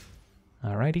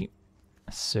 Alrighty,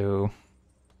 so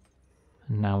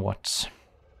now what?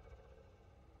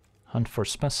 Hunt for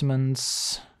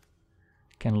Specimens.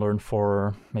 Can learn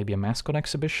for maybe a Mascot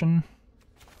Exhibition.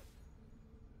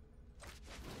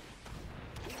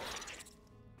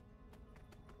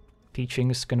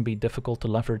 Teaching is going to be difficult to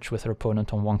leverage with our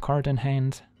opponent on 1 card in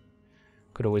hand.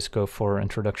 Could always go for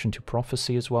Introduction to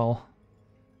Prophecy as well.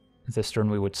 This turn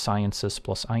we would Sciences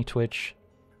plus Eyetwitch.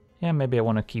 Yeah, maybe I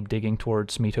want to keep digging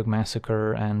towards Mythic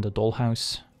Massacre and the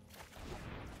Dollhouse.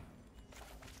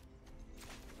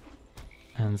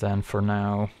 And then for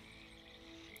now,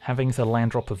 having the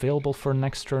land drop available for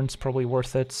next turn is probably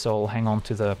worth it, so I'll hang on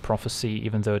to the Prophecy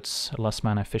even though it's less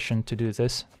mana efficient to do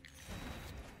this.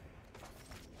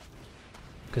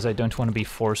 Because I don't want to be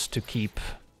forced to keep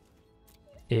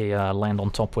a land on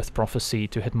top with Prophecy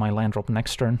to hit my land drop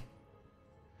next turn.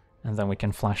 And then we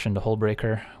can flash in the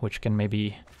Hullbreaker, which can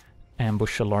maybe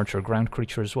ambush a larger ground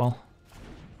creature as well.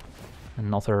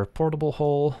 Another Portable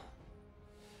Hull.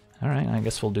 Alright, I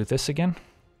guess we'll do this again.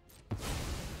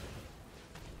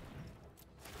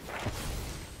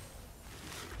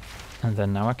 And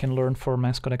then now I can learn for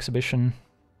Mascot Exhibition.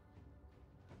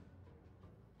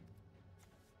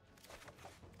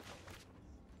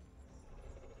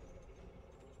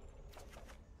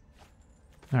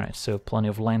 Alright, so plenty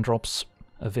of land drops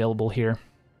available here.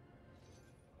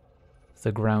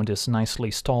 The ground is nicely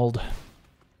stalled.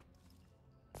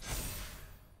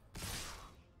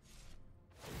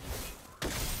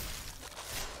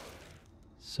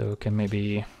 So can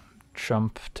maybe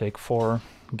jump, take 4,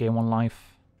 gain 1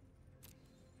 life.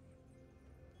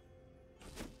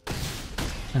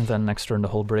 And then next turn the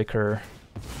Hullbreaker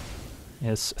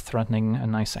is threatening a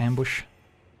nice ambush.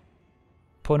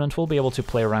 Opponent will be able to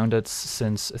play around it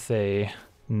since they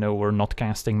know we're not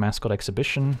casting Mascot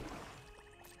Exhibition,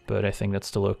 but I think that's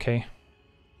still okay.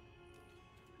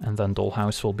 And then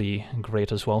Dollhouse will be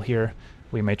great as well here.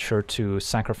 We made sure to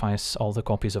sacrifice all the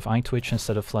copies of iTwitch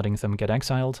instead of letting them get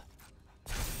exiled.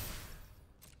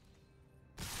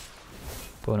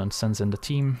 Opponent sends in the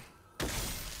team.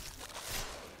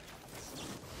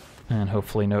 And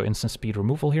hopefully no instant speed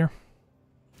removal here.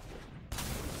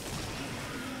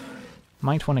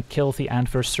 Might want to kill the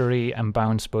adversary and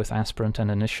bounce both Aspirant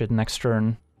and Initiate next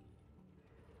turn.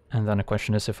 And then the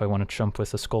question is if I want to jump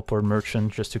with the Skullport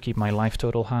Merchant just to keep my life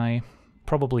total high.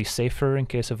 Probably safer in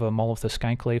case of a Maul of the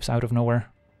Skyclaves out of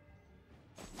nowhere.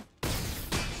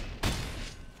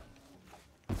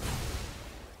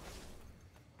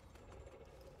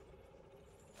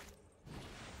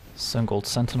 Sungold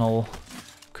Sentinel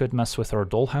could mess with our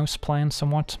Dollhouse plan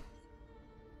somewhat.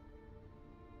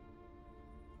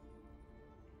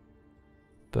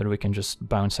 But we can just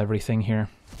bounce everything here.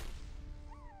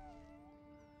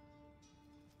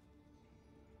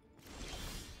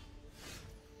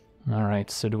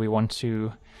 Alright, so do we want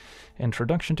to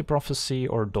Introduction to Prophecy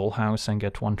or Dollhouse and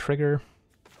get 1 trigger?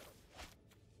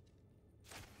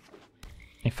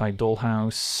 If I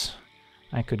Dollhouse,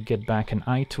 I could get back an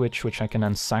iTwitch, which I can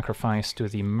then sacrifice to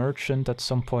the Merchant at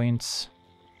some point.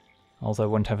 Although I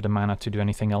wouldn't have the mana to do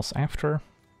anything else after.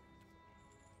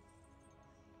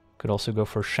 Could also go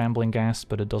for Shambling Ghast,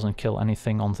 but it doesn't kill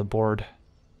anything on the board.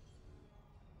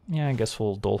 Yeah, I guess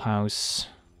we'll Dollhouse.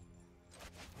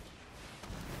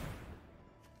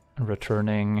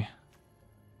 Returning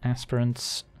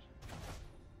Aspirants.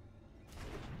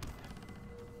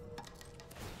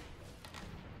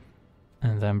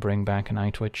 And then bring back an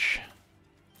iTwitch.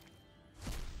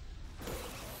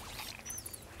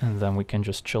 And then we can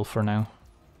just chill for now.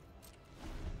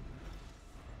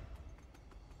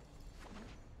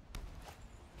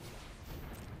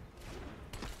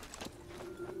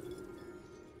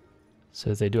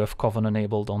 So they do have Coven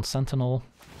enabled on Sentinel.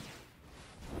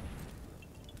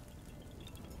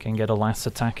 Can get a last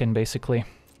attack in, basically.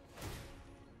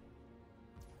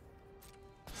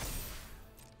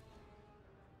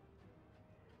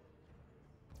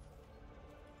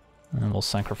 And we'll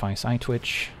sacrifice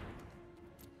iTwitch,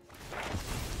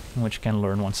 which can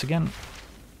learn once again.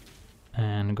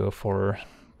 And go for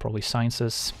probably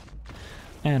Sciences.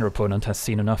 And our opponent has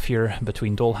seen enough here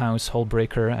between Dollhouse,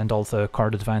 Hullbreaker, and all the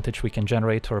card advantage we can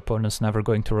generate. Our opponent's never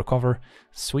going to recover.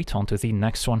 Sweet, on to the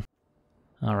next one.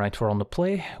 Alright, we're on the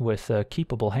play with a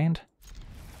keepable hand.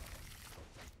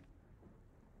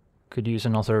 Could use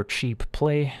another cheap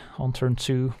play on turn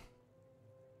 2.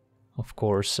 Of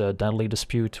course, Deadly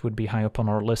Dispute would be high up on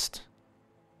our list.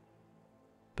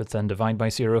 But then Divide by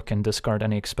Zero can discard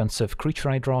any expensive creature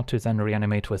I draw to then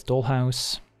reanimate with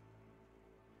Dollhouse.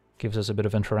 Gives us a bit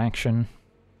of interaction.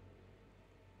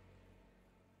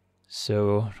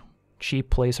 So,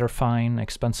 cheap plays are fine,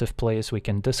 expensive plays we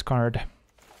can discard.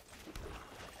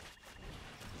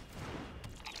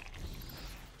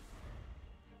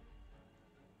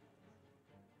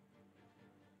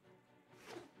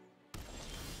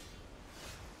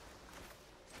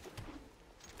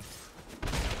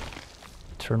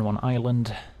 Turn 1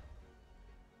 island.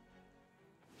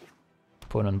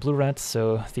 Opponent blue-red,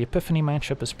 so the Epiphany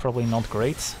matchup is probably not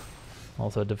great,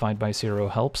 although Divide by Zero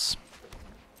helps.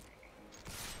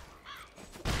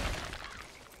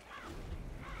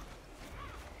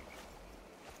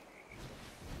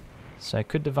 So I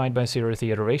could Divide by Zero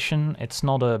the Iteration. It's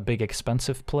not a big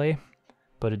expensive play,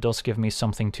 but it does give me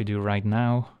something to do right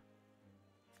now.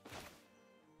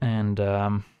 And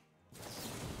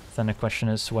then the question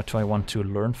is, what do I want to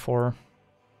learn for?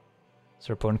 So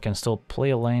our opponent can still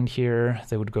play a land here.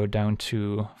 They would go down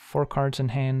to 4 cards in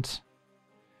hand.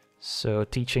 So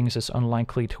Teachings is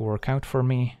unlikely to work out for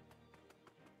me.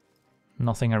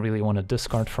 Nothing I really want to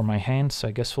discard from my hand, so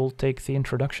I guess we'll take the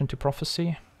Introduction to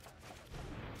Prophecy.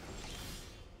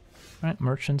 Right,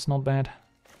 Merchant's not bad.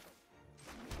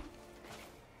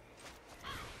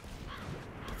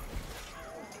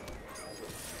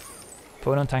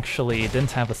 Opponent actually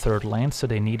didn't have a 3rd land, so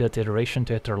they needed Iteration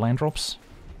to hit their land drops.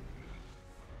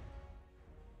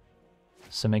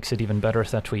 So it makes it even better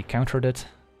that we countered it.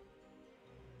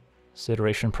 This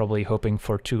iteration probably hoping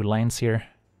for 2 lands here.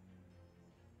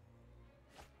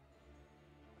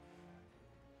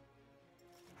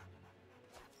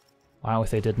 Wow,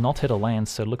 they did not hit a land,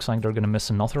 so it looks like they're gonna miss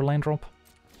another land drop.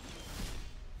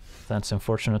 That's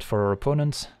unfortunate for our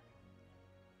opponent.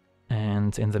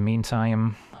 And in the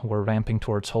meantime, we're ramping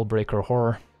towards Hullbreaker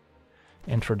Horror.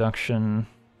 Introduction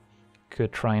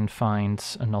could try and find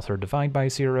another Divide by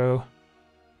 0.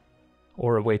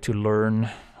 Or a way to learn,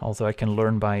 although I can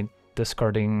learn by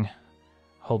discarding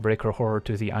Hullbreaker Horror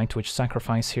to the Eye Twitch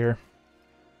sacrifice here.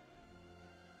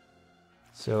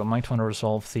 So I might want to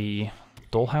resolve the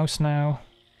Dollhouse now.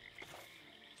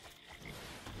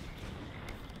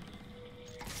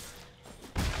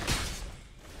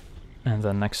 And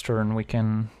then next turn we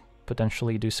can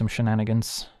potentially do some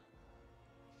shenanigans.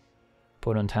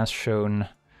 Opponent has shown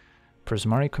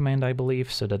Prismari Command, I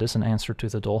believe, so that is an answer to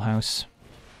the Dollhouse.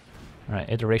 Alright,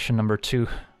 iteration number 2.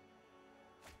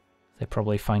 They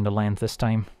probably find a land this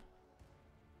time.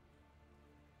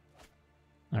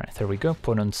 Alright, there we go.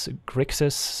 Opponent's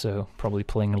Grixis, so probably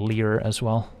playing Leer as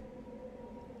well.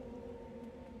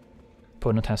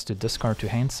 Opponent has to discard to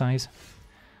hand size.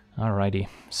 Alrighty,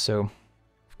 so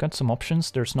we've got some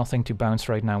options. There's nothing to bounce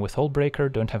right now with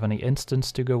Hullbreaker, don't have any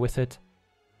instants to go with it.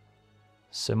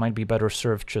 So it might be better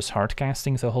served just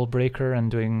hardcasting the Hullbreaker and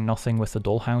doing nothing with the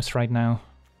Dollhouse right now.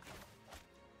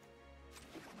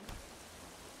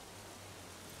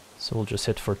 So we'll just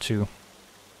hit for 2.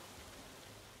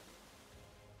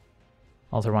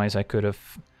 Otherwise I could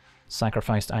have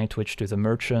sacrificed Eye Twitch to the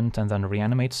Merchant and then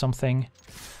reanimate something.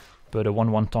 But a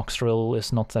 1/1 Toxrill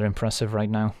is not that impressive right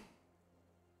now.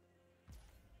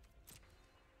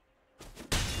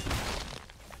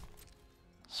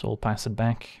 So we'll pass it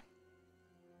back.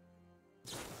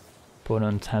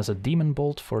 Opponent has a Demon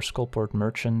Bolt for Skullport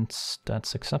Merchant,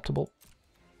 that's acceptable.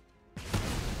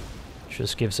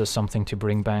 Just gives us something to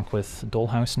bring back with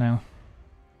Dollhouse now.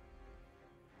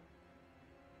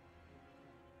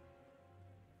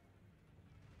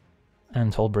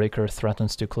 And Hullbreaker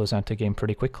threatens to close out the game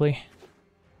pretty quickly.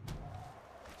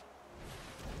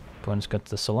 Opponent's got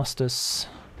the Celestus,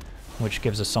 which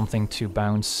gives us something to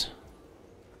bounce.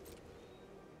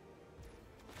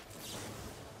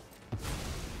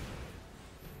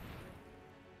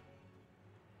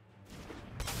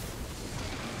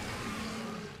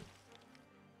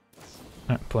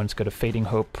 Opponent's got a Fading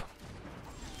Hope.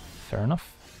 Fair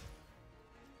enough.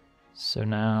 So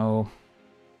now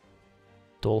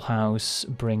Dollhouse,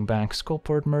 bring back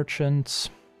Skullport Merchant.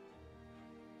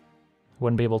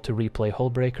 Wouldn't be able to replay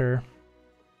Hullbreaker.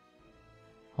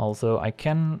 Although I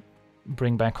can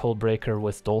bring back Hullbreaker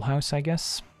with Dollhouse, I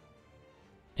guess.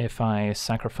 If I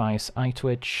sacrifice Eye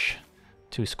Twitch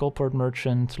to Skullport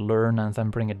Merchant, learn and then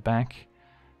bring it back.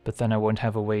 But then I won't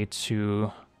have a way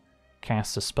to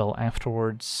cast a spell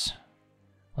afterwards.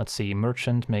 Let's see,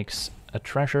 Merchant makes a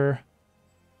treasure.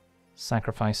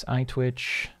 Sacrifice Eye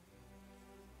Twitch.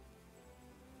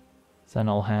 Then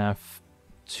I'll have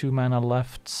 2 mana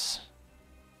left.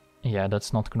 Yeah,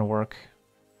 that's not gonna work.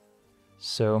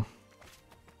 So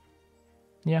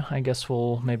yeah, I guess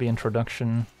we'll maybe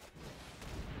introduction.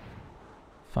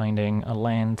 Finding a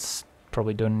land.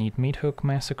 Probably don't need Meathook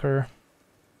Massacre.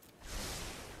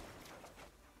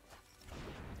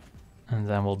 And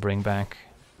then we'll bring back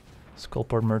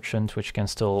Skullport Merchant, which can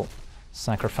still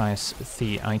sacrifice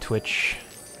the Eye Twitch.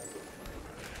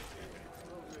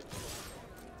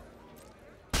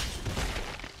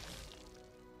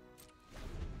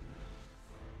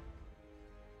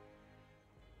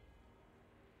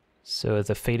 So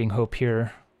the Fading Hope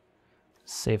here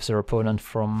saves our opponent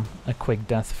from a quick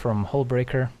death from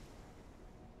Hullbreaker.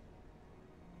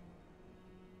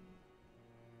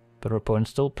 But our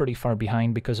opponent's still pretty far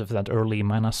behind because of that early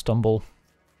mana stumble.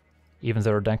 Even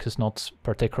though our deck is not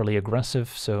particularly aggressive,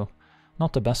 so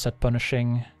not the best at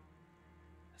punishing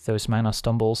those mana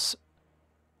stumbles.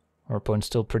 Our opponent's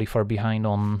still pretty far behind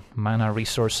on mana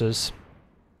resources.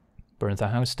 Burn the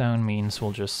house down means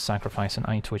we'll just sacrifice an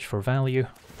Eye Twitch for value.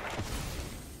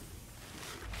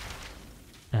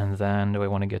 And then do I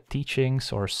want to get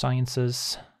Teachings or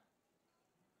Sciences?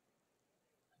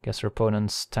 Guess our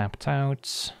opponent's tapped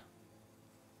out.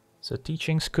 So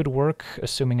Teachings could work,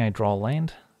 assuming I draw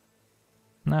land.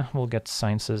 Nah, we'll get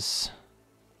Sciences.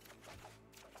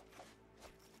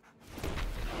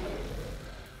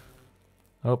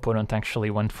 Oh, opponent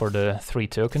actually went for the 3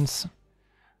 tokens.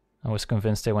 I was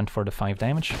convinced they went for the 5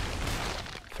 damage.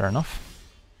 Fair enough.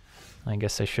 I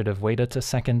guess I should have waited a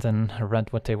second and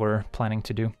read what they were planning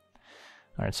to do.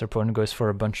 Alright, so opponent goes for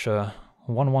a bunch of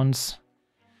 1/1s.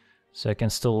 So I can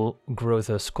still grow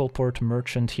the Skullport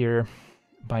Merchant here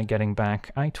by getting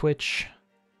back Eye Twitch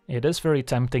It is very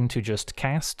tempting to just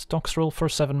cast Toxrill for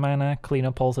 7 mana, clean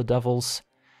up all the devils,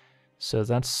 so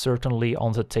that's certainly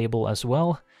on the table as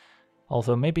well.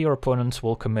 Although maybe your opponent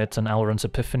will commit an Elrond's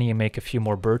Epiphany and make a few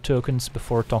more bird tokens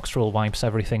before Toxrill wipes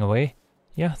everything away.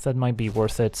 Yeah, that might be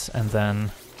worth it, and then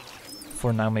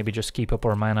for now maybe just keep up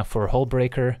our mana for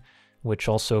Hullbreaker, which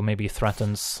also maybe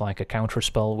threatens like a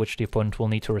counterspell which the opponent will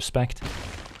need to respect.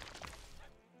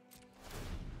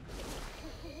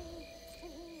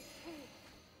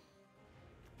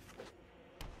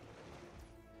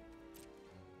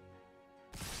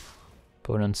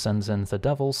 Opponent sends in the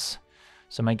devils.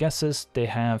 So my guess is they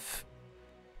have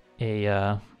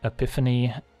a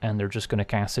Epiphany and they're just going to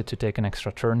cast it to take an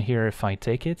extra turn here if I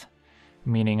take it.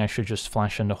 Meaning I should just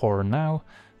flash in the horror now,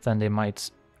 then they might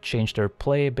change their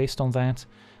play based on that.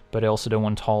 But I also don't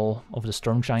want Hall of the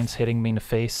Storm Giants hitting me in the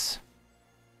face.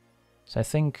 So I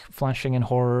think flashing in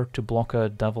horror to block a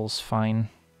devil's fine.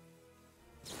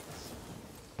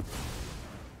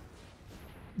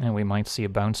 And we might see a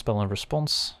bounce spell in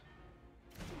response.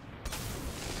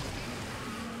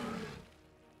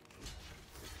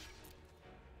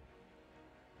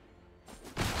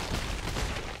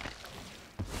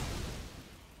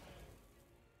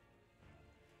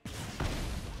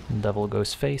 Devil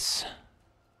goes face.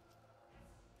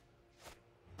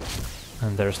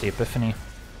 And there's the Epiphany.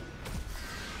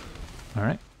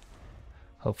 Alright.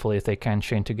 Hopefully they can't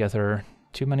chain together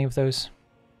too many of those.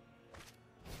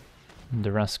 And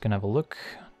the rest can have a look.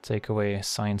 Take away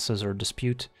Sciences or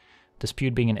Dispute.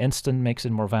 Dispute being an instant makes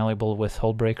it more valuable with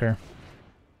Hullbreaker.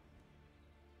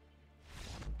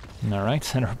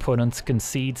 Alright, and our opponent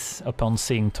concedes upon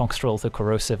seeing Toxrill the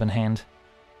Corrosive in hand.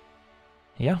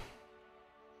 Yeah.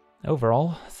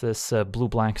 Overall, this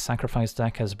blue-black sacrifice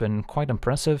deck has been quite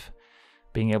impressive.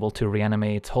 Being able to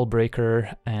reanimate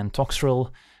Hullbreaker and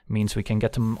Toxrill means we can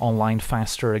get them online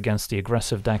faster against the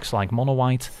aggressive decks like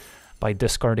Mono-White. By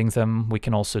discarding them, we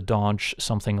can also dodge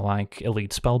something like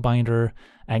Elite Spellbinder,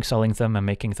 exiling them and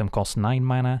making them cost 9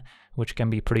 mana, which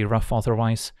can be pretty rough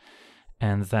otherwise.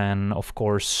 And then, of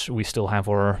course, we still have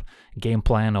our game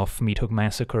plan of Meathook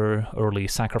Massacre, early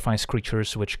sacrifice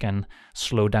creatures, which can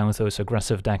slow down those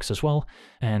aggressive decks as well.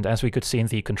 And as we could see in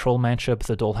the control matchup,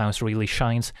 the Dollhouse really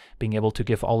shines, being able to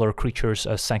give all our creatures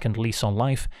a second lease on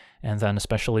life, and then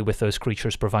especially with those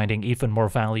creatures providing even more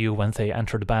value when they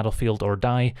enter the battlefield or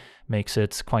die, makes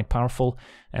it quite powerful.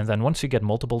 And then once you get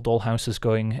multiple Dollhouses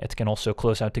going, it can also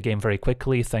close out the game very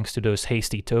quickly, thanks to those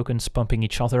hasty tokens pumping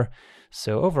each other.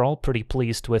 So overall, pretty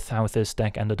pleased with how this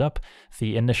deck ended up.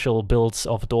 The initial builds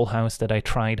of Dollhouse that I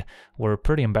tried were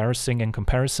pretty embarrassing in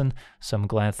comparison, so I'm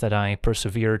glad that I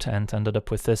persevered and ended up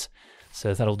with this.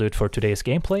 So that'll do it for today's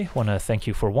gameplay. Want to thank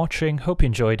you for watching, hope you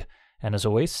enjoyed, and as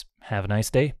always, have a nice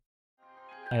day.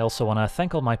 I also want to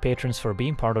thank all my patrons for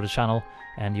being part of the channel,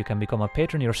 and you can become a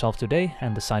patron yourself today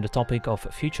and decide the topic of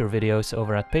future videos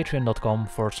over at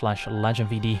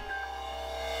patreon.com/LegenVD.